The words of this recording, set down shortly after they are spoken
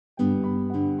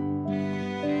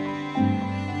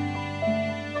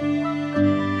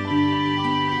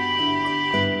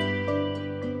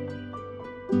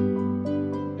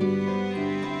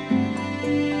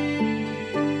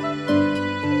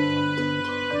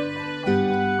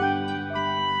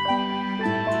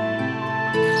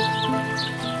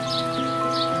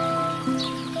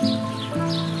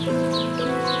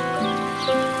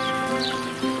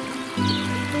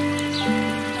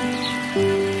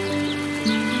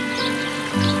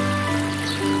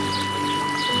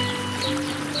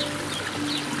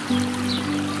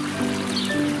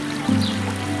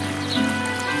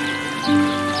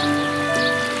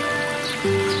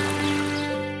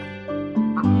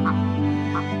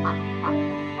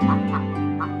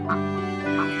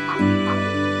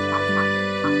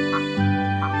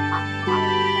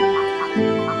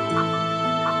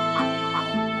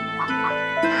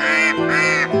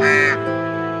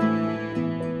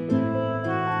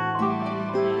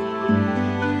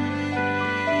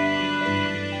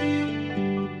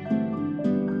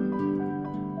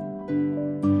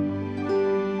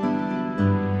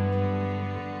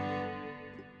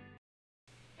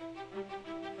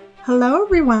Hello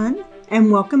everyone,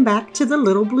 and welcome back to the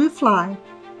Little Blue Fly.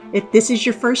 If this is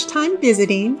your first time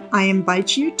visiting, I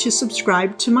invite you to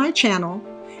subscribe to my channel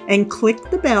and click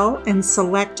the bell and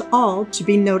select all to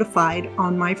be notified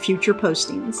on my future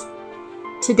postings.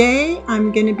 Today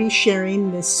I'm going to be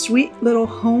sharing this sweet little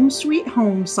home sweet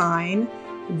home sign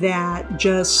that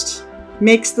just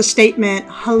makes the statement,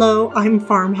 "Hello, I'm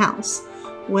Farmhouse."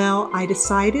 Well, I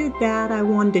decided that I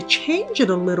wanted to change it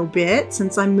a little bit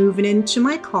since I'm moving into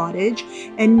my cottage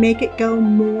and make it go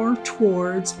more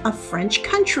towards a French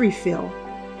country feel.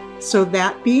 So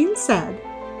that being said,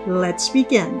 let's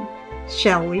begin,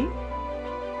 shall we?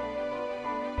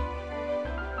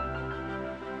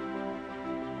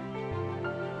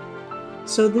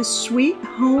 So this sweet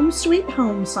home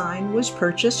sign was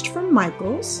purchased from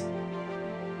Michael's.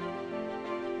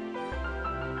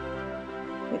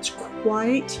 It's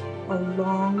quite a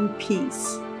long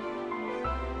piece.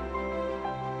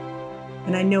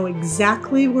 And I know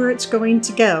exactly where it's going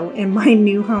to go in my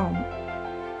new home.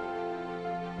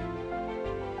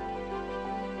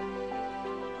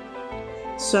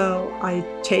 So I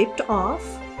taped off.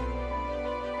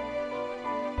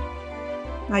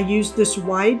 I use this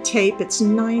wide tape. It's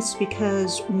nice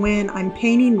because when I'm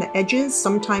painting the edges,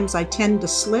 sometimes I tend to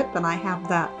slip and I have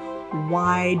that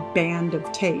wide band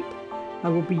of tape. I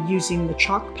will be using the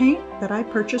chalk paint that I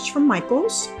purchased from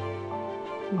Michael's,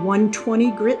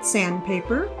 120 grit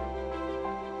sandpaper,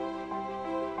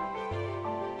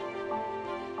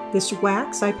 this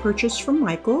wax I purchased from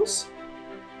Michael's,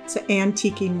 it's an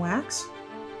antiquing wax,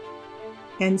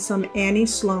 and some Annie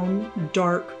Sloan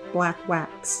dark black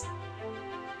wax,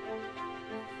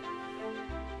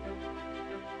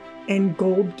 and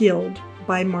gold Gild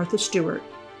by Martha Stewart.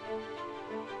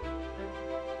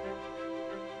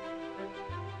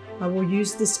 I will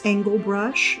use this angle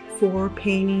brush for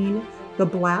painting the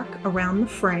black around the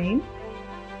frame.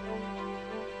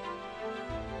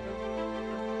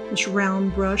 This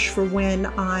round brush for when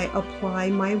I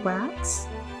apply my wax.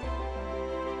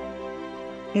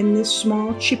 And this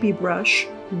small chippy brush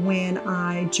when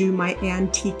I do my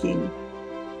antiquing.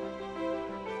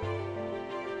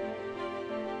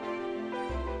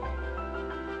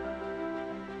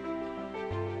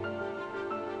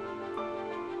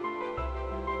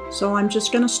 So I'm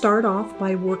just going to start off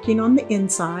by working on the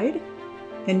inside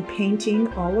and painting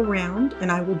all around,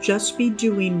 and I will just be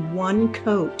doing one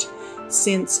coat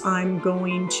since I'm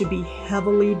going to be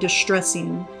heavily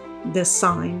distressing this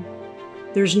sign.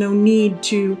 There's no need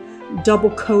to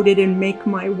double coat it and make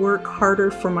my work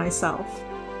harder for myself.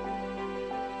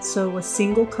 So a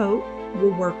single coat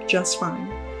will work just fine.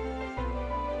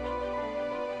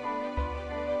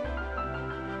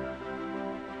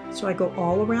 So I go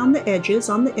all around the edges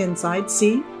on the inside.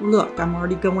 See, look, I'm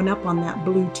already going up on that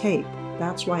blue tape.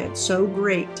 That's why it's so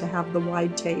great to have the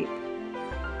wide tape.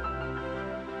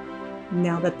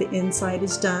 Now that the inside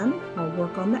is done, I'll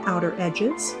work on the outer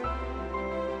edges.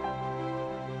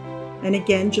 And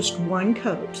again, just one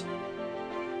coat.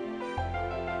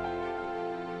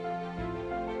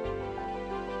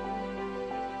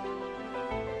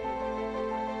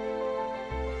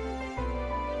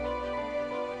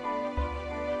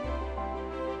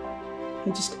 I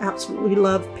just absolutely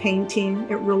love painting.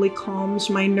 It really calms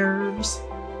my nerves.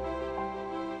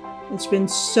 It's been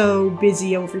so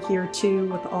busy over here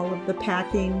too with all of the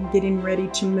packing, getting ready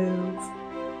to move.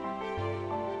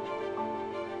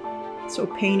 So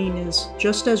painting is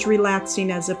just as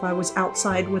relaxing as if I was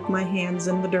outside with my hands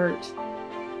in the dirt.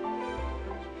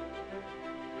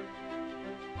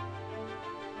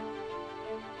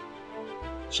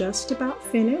 Just about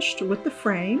finished with the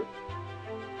frame.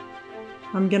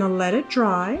 I'm going to let it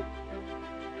dry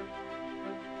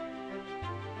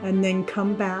and then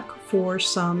come back for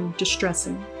some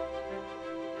distressing.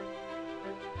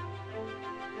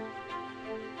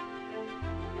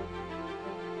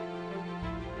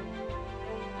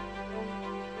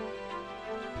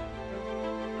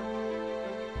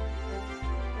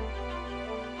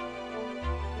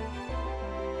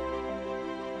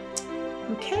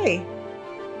 Okay,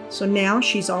 so now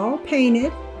she's all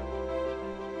painted.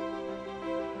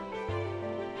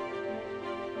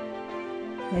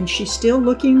 And she's still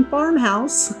looking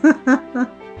farmhouse.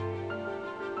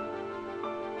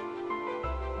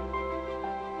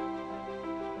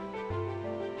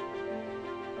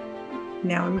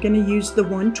 Now I'm going to use the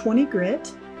 120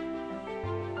 grit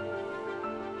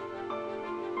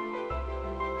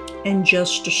and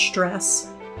just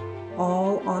distress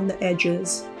all on the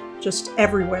edges just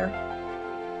everywhere.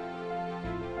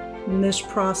 In this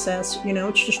process, you know,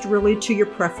 it's just really to your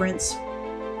preference.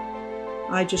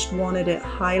 I just wanted it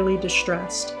highly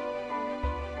distressed.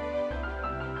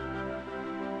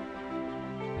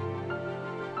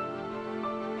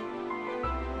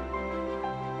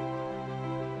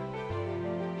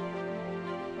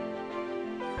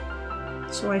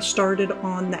 So I started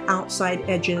on the outside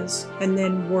edges and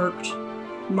then worked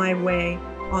my way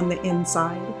on the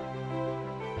inside.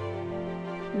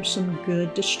 There's some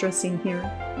good distressing here.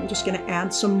 I'm just going to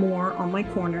add some more on my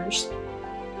corners.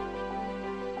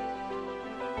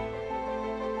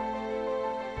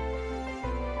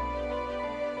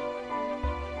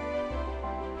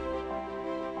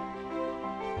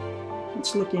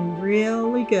 It's looking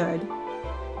really good.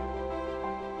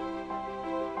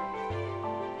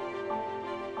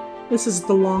 This is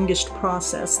the longest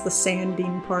process, the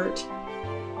sanding part.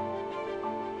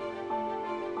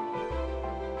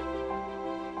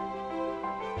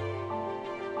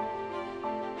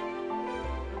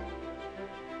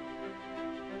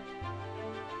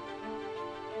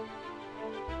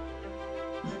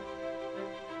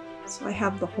 So I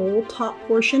have the whole top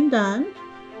portion done.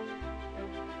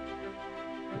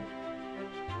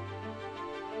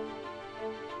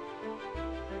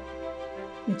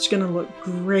 It's going to look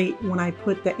great when I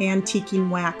put the antiquing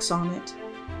wax on it.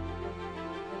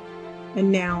 And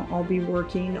now I'll be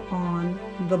working on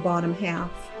the bottom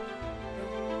half.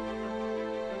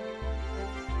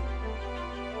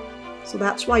 So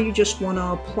that's why you just want to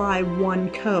apply one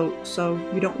coat so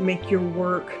you don't make your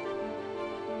work,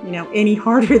 you know, any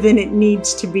harder than it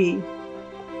needs to be.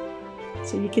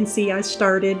 So you can see I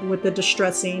started with the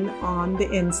distressing on the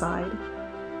inside.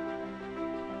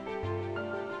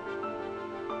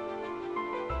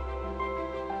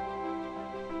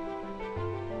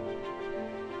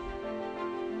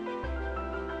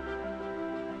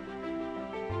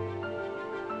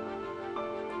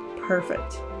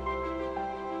 Perfect.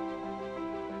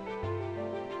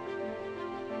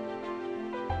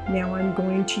 Now I'm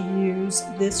going to use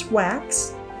this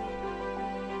wax.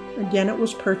 Again, it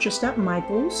was purchased at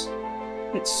Michael's.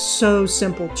 It's so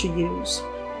simple to use.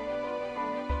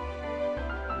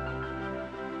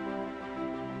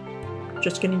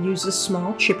 Just going to use this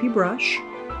small chippy brush.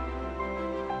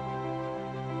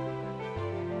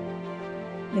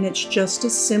 And it's just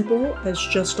as simple as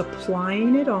just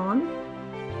applying it on.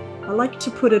 I like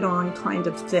to put it on kind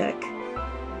of thick.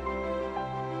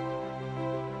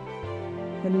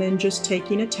 And then just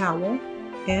taking a towel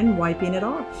and wiping it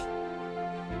off.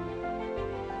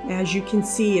 As you can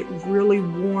see, it really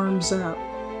warms up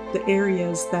the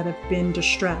areas that have been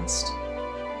distressed.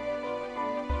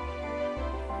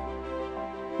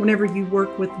 Whenever you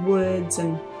work with woods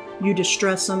and you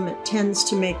distress them, it tends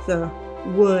to make the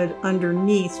wood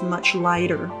underneath much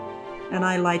lighter. And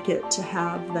I like it to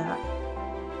have that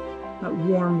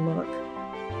warm look.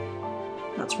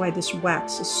 That's why this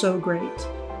wax is so great.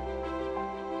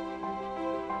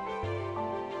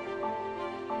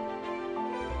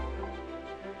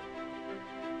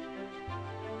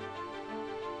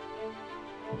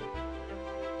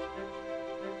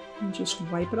 And just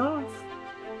wipe it off.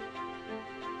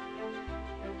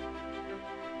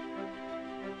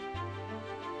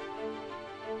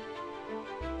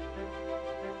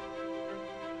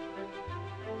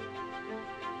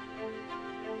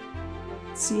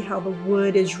 See how the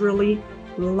wood is really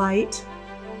light.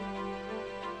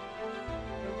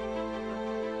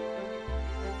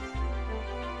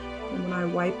 And when I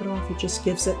wipe it off, it just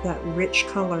gives it that rich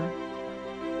color.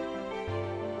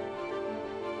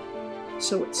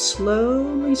 So it's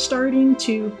slowly starting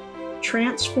to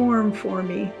transform for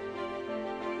me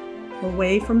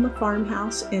away from the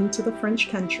farmhouse into the French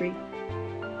country.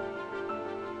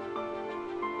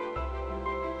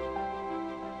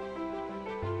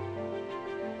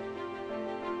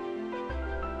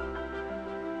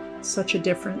 Such a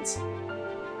difference.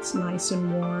 It's nice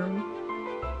and warm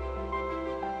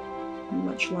and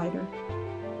much lighter.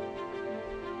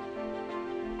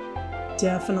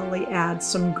 Definitely adds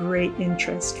some great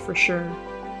interest for sure.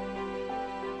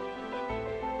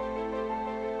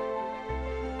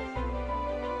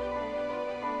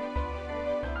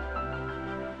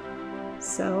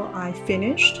 So I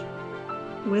finished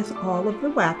with all of the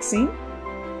waxing.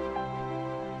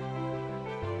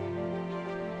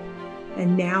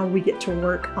 And now we get to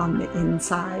work on the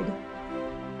inside.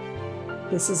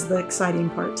 This is the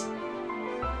exciting part.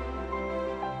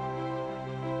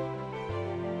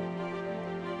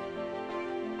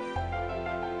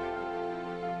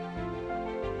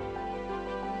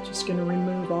 Just going to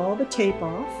remove all the tape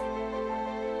off.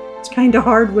 It's kind of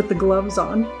hard with the gloves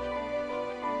on.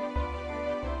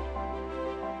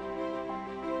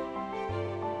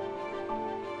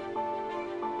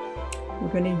 We're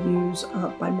going to use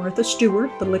by Martha Stewart,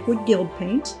 the liquid Gild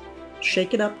paint.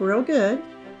 Shake it up real good.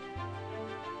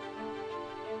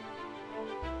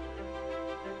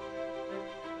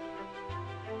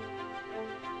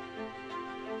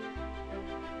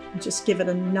 Just give it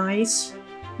a nice,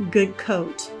 good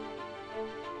coat.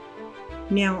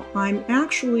 Now I'm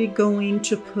actually going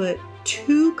to put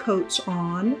 2 coats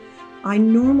on. I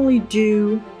normally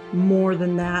do more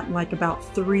than that, like about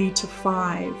 3 to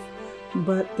 5.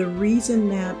 But the reason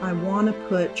that I want to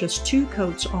put just 2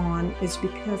 coats on is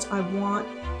because I want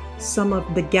some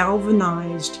of the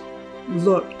galvanized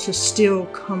look to still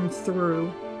come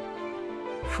through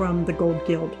from the gold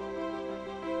Gild,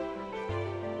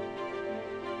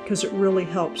 because it really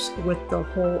helps with the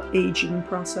whole aging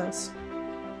process.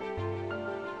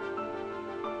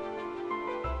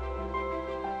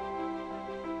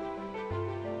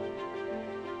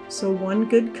 So 1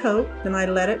 good coat, then I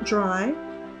let it dry,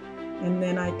 and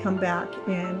then I come back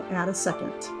and add a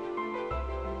second.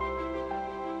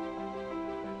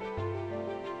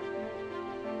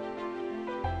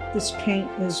 This paint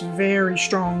is very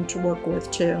strong to work with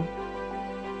too.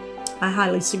 I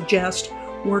highly suggest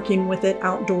working with it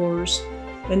outdoors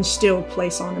and still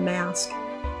place on a mask.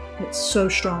 It's so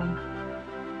strong.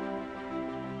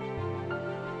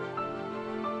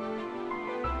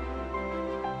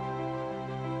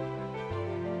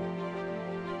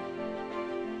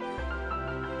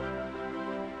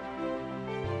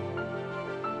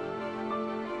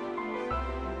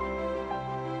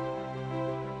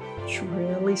 It's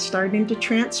really starting to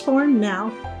transform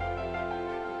now.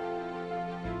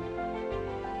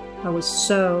 I was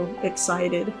so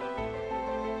excited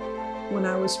when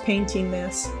I was painting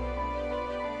this.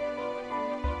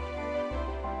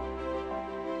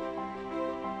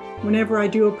 Whenever I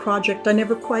do a project, I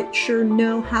never quite sure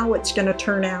know how it's going to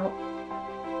turn out.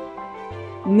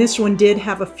 And this one did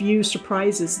have a few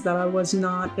surprises that I was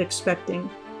not expecting.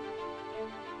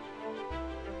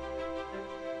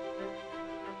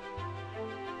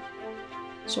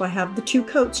 So I have the 2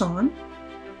 coats on.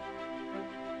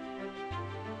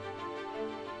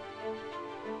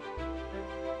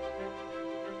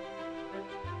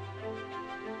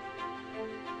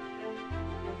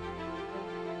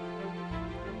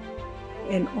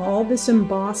 And all this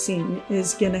embossing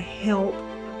is going to help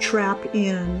trap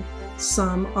in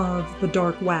some of the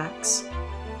dark wax.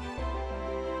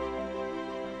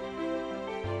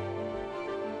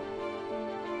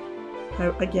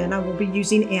 Again, I will be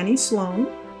using Annie Sloan,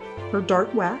 her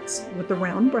dark wax, with the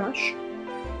round brush.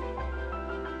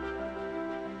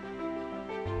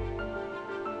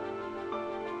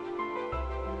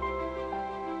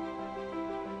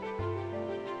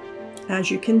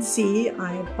 As you can see,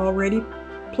 I have already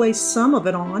placed some of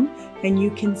it on, and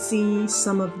you can see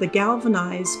some of the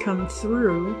galvanized come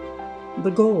through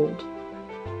the gold.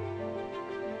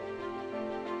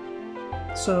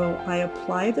 So I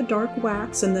apply the dark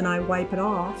wax and then I wipe it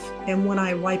off, and when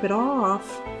I wipe it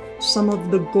off, some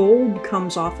of the gold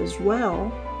comes off as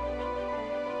well,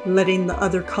 letting the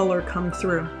other color come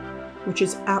through, which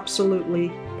is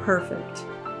absolutely perfect.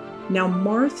 Now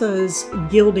Martha's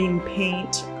gilding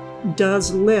paint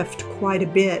does lift quite a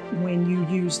bit when you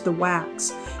use the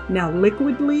wax. Now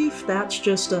liquid leaf, that's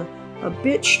just a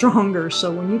bit stronger,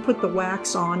 so when you put the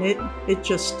wax on it, it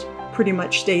just pretty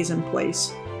much stays in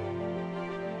place.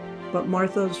 But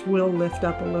Martha's will lift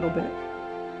up a little bit.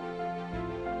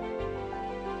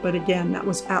 But again, that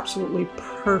was absolutely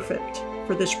perfect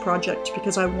for this project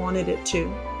because I wanted it to.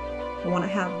 I want to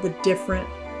have the different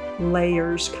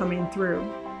layers coming through.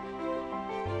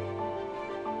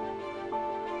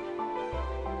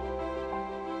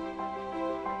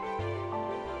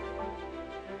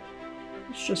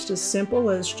 It's just as simple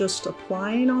as just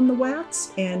applying on the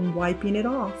wax and wiping it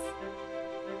off.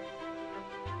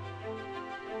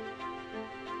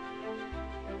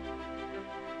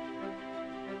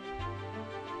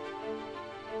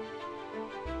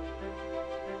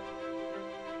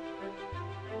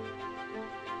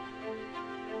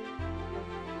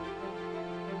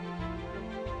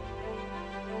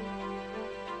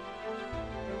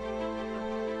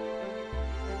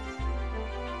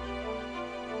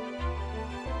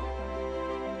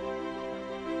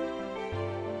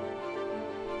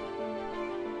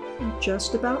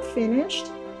 Just about finished.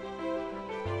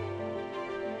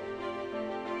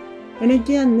 And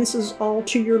again, this is all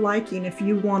to your liking. If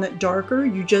you want it darker,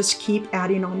 you just keep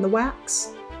adding on the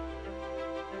wax.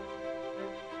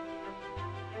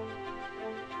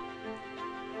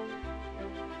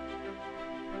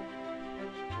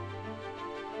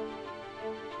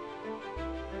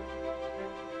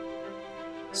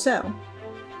 So,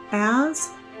 as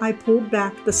I pulled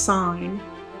back the sign,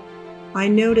 I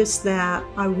noticed that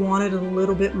I wanted a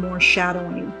little bit more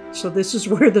shadowing. So this is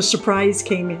where the surprise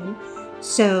came in.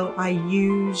 So I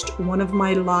used one of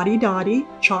my Lottie Dottie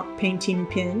chalk painting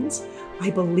pens. I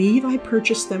believe I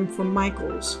purchased them from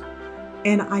Michael's.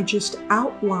 And I just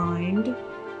outlined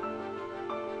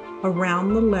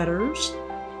around the letters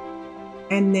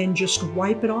and then just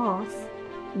wipe it off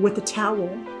with a towel.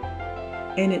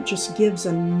 And it just gives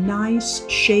a nice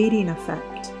shading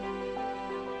effect.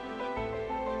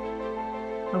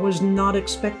 I was not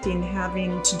expecting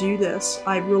having to do this.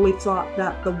 I really thought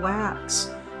that the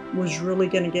wax was really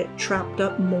going to get trapped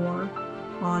up more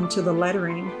onto the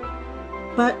lettering.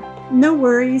 But no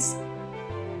worries.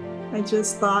 I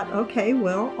just thought, okay,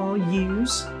 well, I'll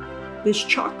use this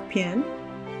chalk pen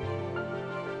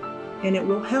and it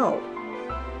will help.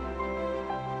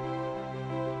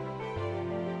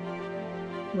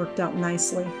 Worked out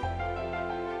nicely.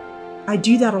 I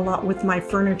do that a lot with my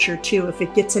furniture too. If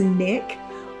it gets a nick,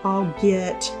 I'll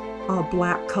get a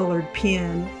black colored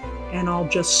pen and I'll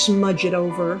just smudge it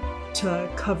over to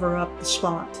cover up the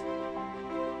spot.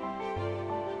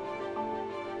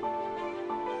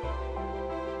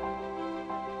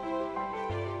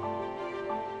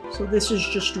 So this is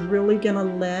just really gonna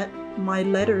let my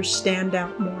letters stand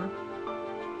out more.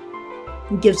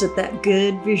 It gives it that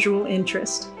good visual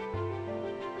interest.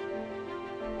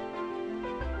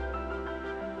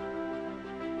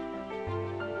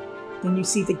 Then you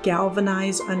see the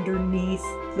galvanized underneath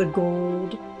the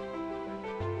gold,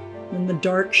 and the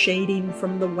dark shading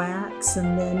from the wax,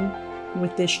 and then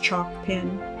with this chalk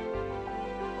pen.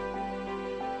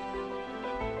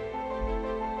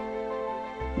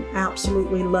 I'm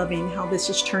absolutely loving how this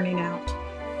is turning out.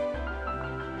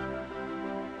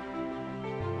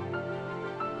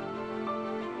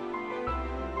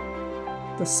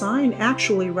 The sign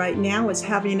actually right now is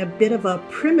having a bit of a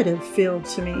primitive feel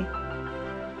to me.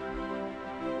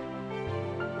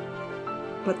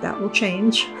 But that will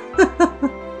change.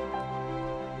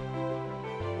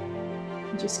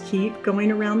 Just keep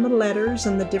going around the letters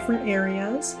and the different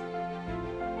areas.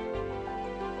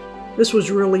 This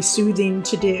was really soothing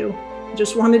to do.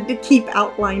 Just wanted to keep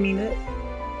outlining it.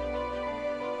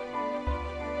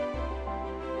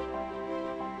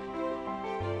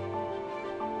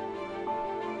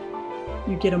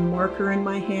 You get a marker in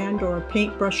my hand or a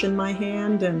paintbrush in my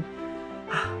hand and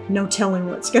no telling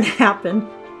what's going to happen.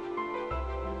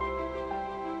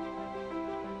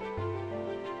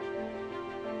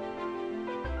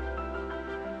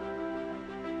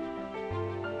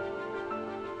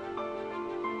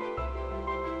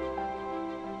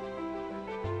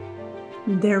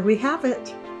 There we have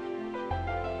it.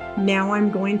 Now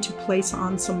I'm going to place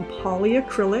on some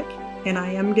polyacrylic, and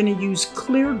I am going to use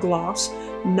clear gloss,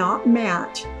 not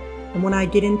matte. And when I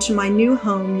get into my new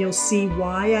home, you'll see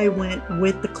why I went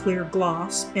with the clear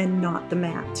gloss and not the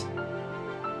matte.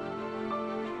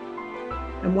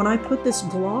 And when I put this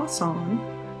gloss on,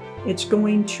 it's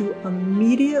going to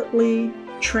immediately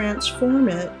transform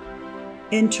it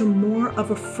into more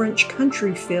of a French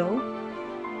country feel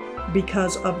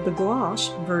because of the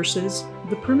gloss versus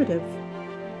the primitive.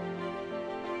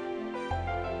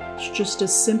 It's just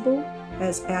as simple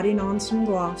as adding on some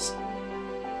gloss.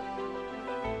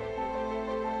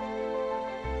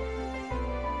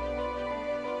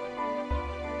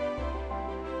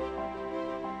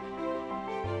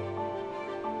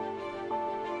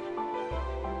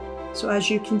 So as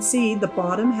you can see, the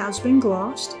bottom has been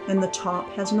glossed and the top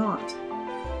has not.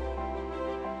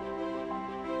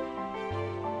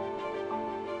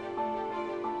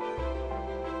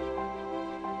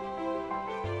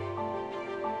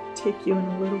 Take you in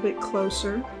a little bit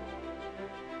closer.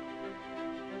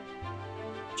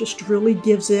 Just really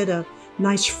gives it a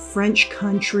nice French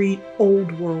country,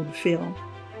 old world feel.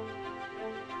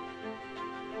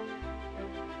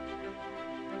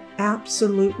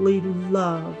 Absolutely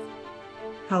love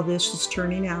how this is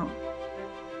turning out.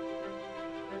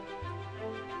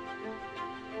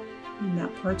 And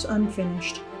that part's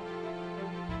unfinished.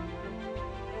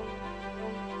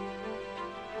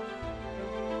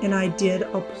 And I did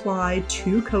apply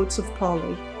 2 coats of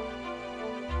poly.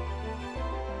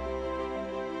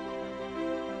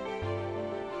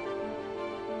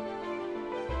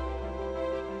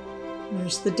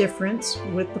 There's the difference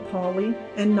with the poly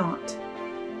and not.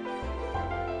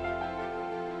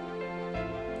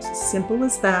 It's as simple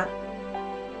as that.